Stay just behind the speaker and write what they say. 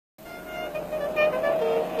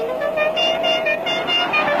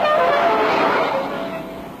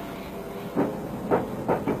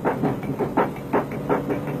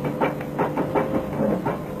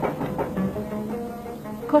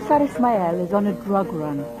Qasar Ismail is on a drug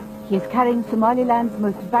run. He is carrying Somaliland's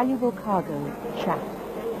most valuable cargo, chat.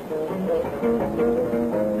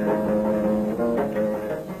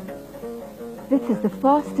 This is the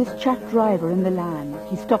fastest chat driver in the land.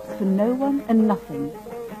 He stops for no one and nothing.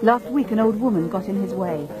 Last week an old woman got in his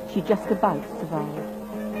way. She just about survived.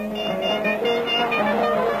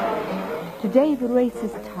 Today the race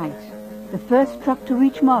is tight. The first truck to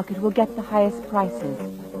reach market will get the highest prices.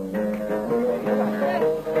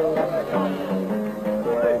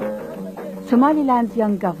 Somaliland's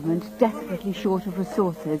young government, desperately short of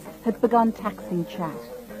resources, had begun taxing chat.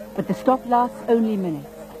 But the stop lasts only minutes.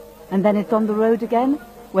 And then it's on the road again,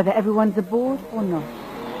 whether everyone's aboard or not.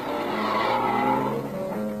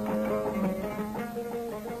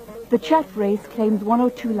 The chat race claims 1 or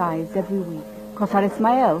 2 lives every week. Qasar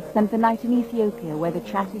Ismail spent the night in Ethiopia, where the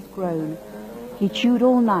chat is grown. He chewed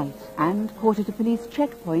all night and, caught at a police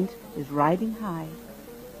checkpoint, is riding high.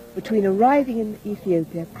 Between arriving in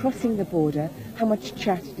Ethiopia, crossing the border, how much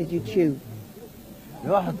chat did you chew?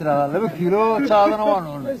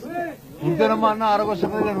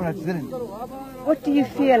 What do you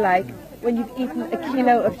feel like when you've eaten a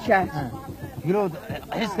kilo of chat?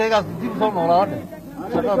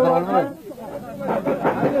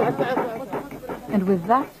 And with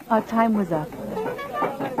that, our time was up.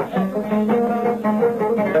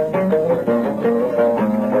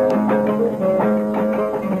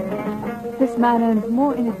 This man earns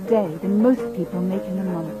more in a day than most people make in a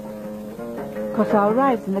month. Qasar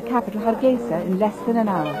arrives in the capital Hargeisa in less than an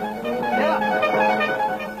hour.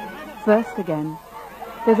 First again,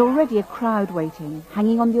 there's already a crowd waiting,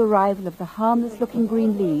 hanging on the arrival of the harmless-looking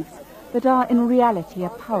green leaves that are in reality a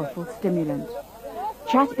powerful stimulant.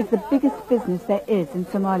 Chat is the biggest business there is in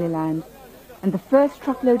Somaliland, and the first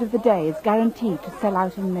truckload of the day is guaranteed to sell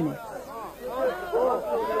out in minutes.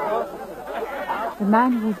 The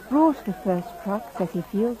man who has brought the first truck says he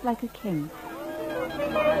feels like a king.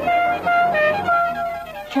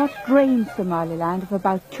 Chat drains Somaliland of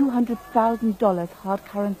about $200,000 hard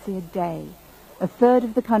currency a day, a third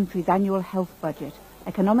of the country's annual health budget.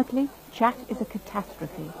 Economically, chat is a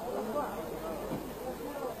catastrophe.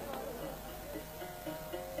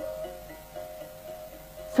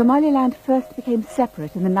 Somaliland first became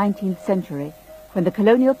separate in the 19th century, when the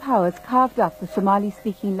colonial powers carved up the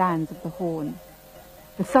Somali-speaking lands of the Horn.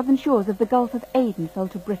 The southern shores of the Gulf of Aden fell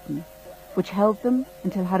to Britain, which held them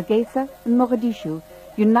until Hargeisa and Mogadishu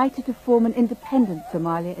united to form an independent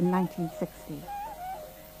Somalia in 1960.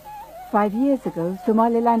 5 years ago,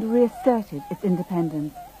 Somaliland reasserted its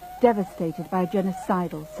independence, devastated by a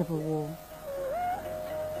genocidal civil war.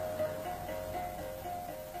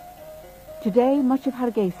 Today, much of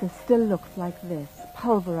Hargeisa still looks like this,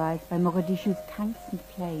 pulverized by Mogadishu's tanks and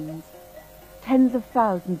planes. Tens of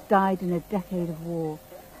thousands died in a decade of war.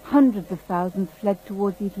 Hundreds of thousands fled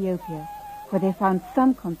towards Ethiopia, where they found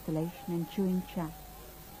some consolation in chewing chat.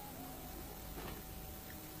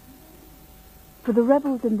 For the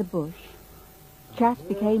rebels in the bush, chat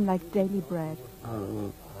became like daily bread.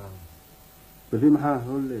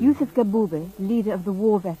 Yusuf Gabube, leader of the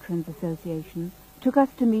War Veterans Association, took us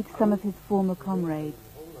to meet some of his former comrades,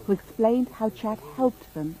 who explained how chat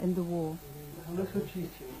helped them in the war.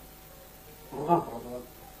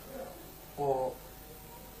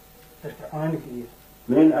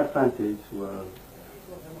 Main advantage was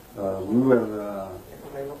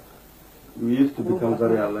we used to become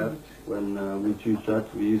very alert when we chew chat.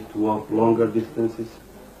 We used to walk longer distances,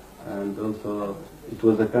 and also it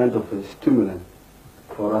was a kind of a stimulant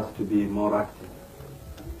for us to be more active.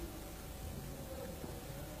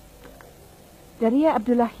 Daria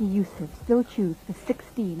Abdullahi Yusuf still chews for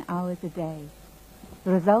 16 hours a day.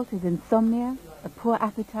 The result is insomnia, a poor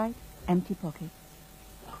appetite, empty pockets.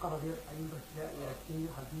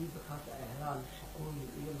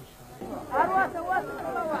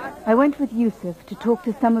 I went with Yusuf to talk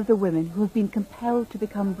to some of the women who have been compelled to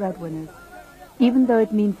become breadwinners, even though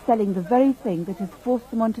it means selling the very thing that has forced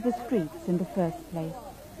them onto the streets in the first place.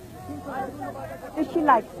 Does she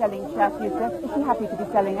like selling chat, Yusuf? Is she happy to be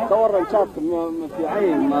selling it? No, it's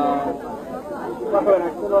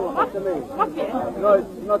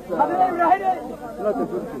not a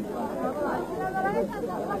good thing.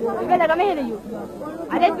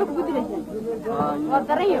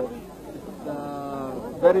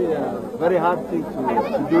 Very hard thing to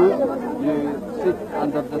do. You sit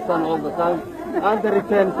under the sun all the time, and the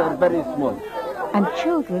returns are very small. And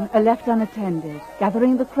children are left unattended,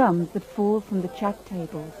 gathering the crumbs that fall from the chat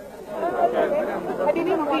tables. Do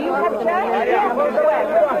you have chat?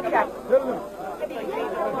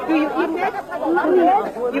 Do you eat it?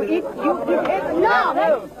 You eat it?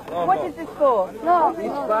 No! What is this for? No.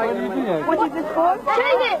 What is this for?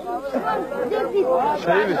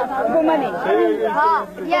 For money.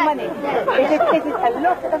 For money. Is it a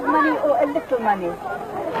lot of money or a little money?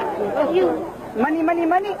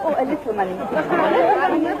 Money or a little money?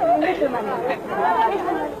 Little money.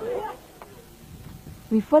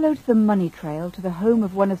 We followed the money trail to the home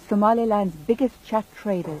of one of Somaliland's biggest chat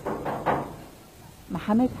traders,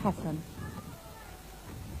 Mohammed Hassan.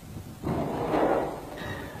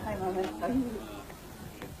 Hi, Mohammed.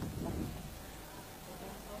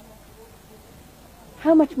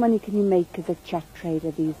 How much money can you make as a chat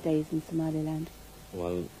trader these days in Somaliland?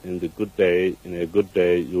 Well, in a good day, you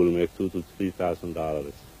will make $2,000 to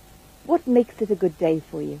 $3,000. What makes it a good day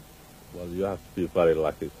for you? Well, you have to be very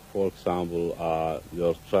lucky. For example,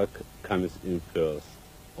 your truck comes in first,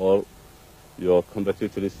 or your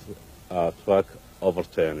competitor's truck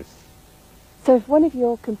overturns. So if one of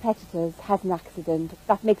your competitors has an accident,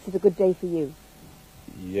 that makes it a good day for you?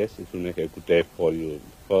 Yes, it will make a good day for you,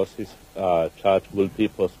 because his charge will be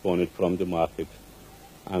postponed from the market,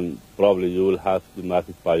 and probably you will have the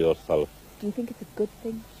market by yourself. Do you think it's a good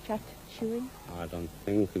thing, chat chewing? I don't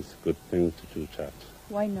think it's a good thing to do chat.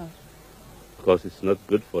 Why not? Because it's not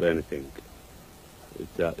good for anything.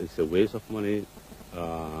 It's a waste of money.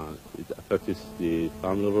 It affects the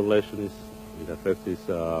family relations. It affects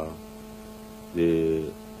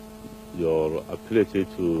your ability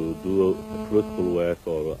to do fruitful work,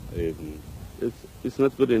 or even it's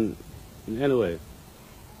not good in any way.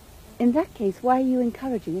 In that case, why are you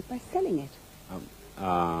encouraging it by selling it?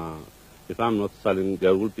 If I'm not selling,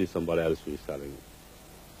 there will be somebody else who is selling.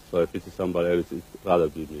 So if it is somebody else, it'd rather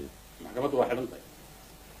be me.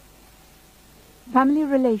 Family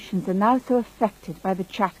relations are now so affected by the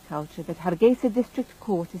chat culture that Hargeisa District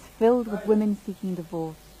Court is filled with women seeking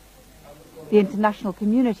divorce. The international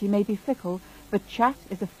community may be fickle, but chat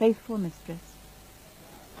is a faithful mistress.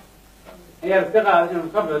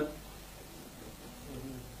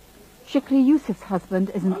 Shikri Yusuf's husband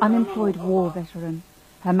is an unemployed war veteran.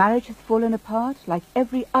 Her marriage has fallen apart, like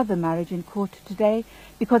every other marriage in court today,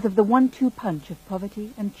 because of the 1-2 punch of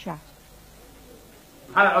poverty and chat.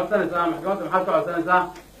 And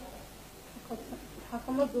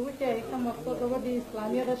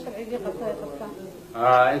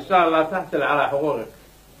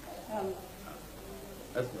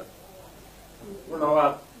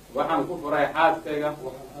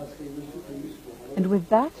with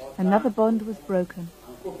that, another bond was broken.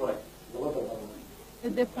 Ne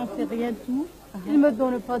dépensais rien du tout. Il ne me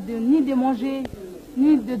donne pas ni de manger,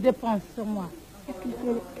 ni de dépenses sur moi. Qu'est-ce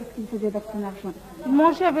qu'il faisait avec son argent? Il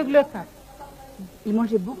mangeait avec le cap. Il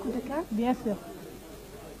mangeait beaucoup de cap? Bien sûr.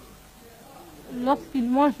 Lorsqu'il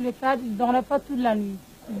mange le cap, il ne dormait pas toute la nuit.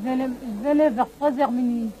 Il venait vers 3h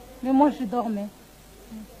minuit. Mais moi, je dormais.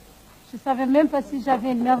 Je ne savais même pas si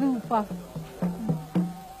j'avais une mère ou pas.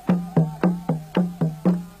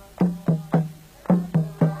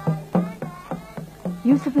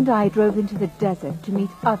 Yusuf and I drove into the desert to meet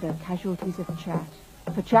other casualties of chat.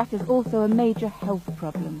 For chat is also a major health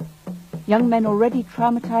problem. Young men already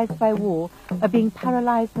traumatized by war are being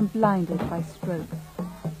paralyzed and blinded by stroke.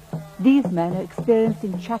 These men are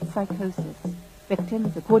experiencing chat psychosis,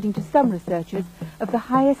 victims, according to some researchers, of the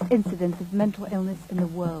highest incidence of mental illness in the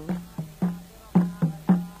world.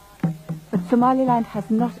 But Somaliland has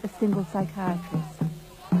not a single psychiatrist.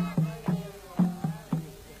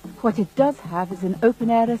 What it does have is an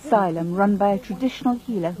open-air asylum run by a traditional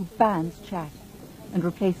healer who bans chat and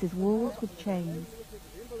replaces walls with chains.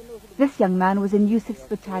 This young man was in Yusuf's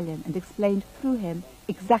battalion and explained through him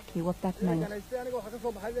exactly what that meant. Our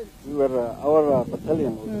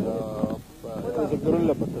battalion was a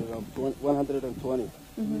guerrilla battalion of 120,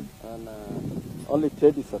 and only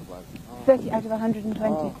 30 survived. 30 out of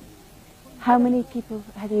 120? How many people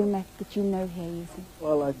have you met that you know here, Yusuf?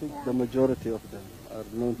 Well, I think the majority of them are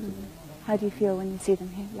known to me. How do you feel when you see them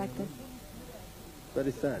here like this?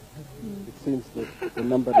 Very sad. It seems that the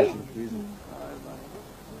number is increasing.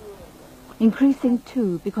 Increasing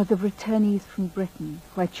too because of returnees from Britain,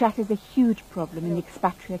 where chat is a huge problem in the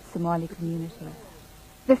expatriate Somali community.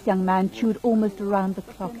 This young man chewed almost around the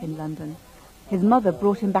clock in London. His mother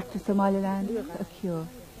brought him back to Somaliland for a cure.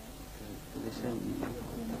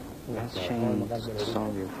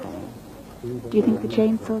 Do you think the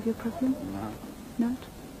chains solve your problem? No. Not?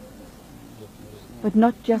 But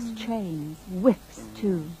not just chains, whips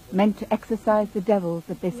too, meant to exorcise the devils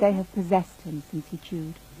that they say have possessed him since he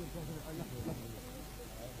chewed.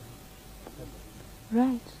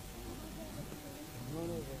 Right.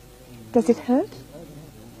 Does it hurt?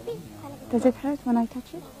 Does it hurt when I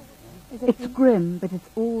touch it? It's grim, but it's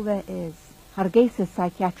all there is. Hargeysa's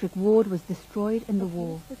psychiatric ward was destroyed in the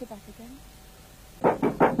war.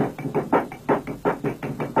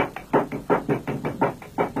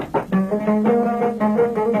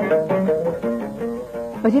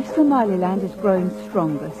 But if Somaliland is growing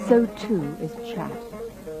stronger, so too is Chad.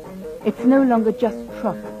 It's no longer just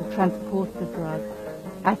trucks that transport the drug.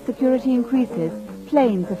 As security increases,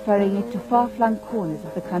 planes are ferrying it to far-flung corners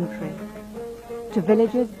of the country, to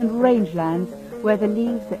villages and rangelands where the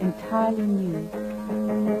leaves are entirely new.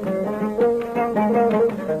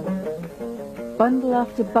 Bundle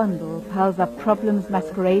after bundle piles up problems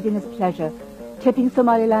masquerading as pleasure, clipping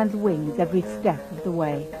Somaliland's wings every step of the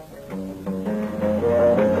way.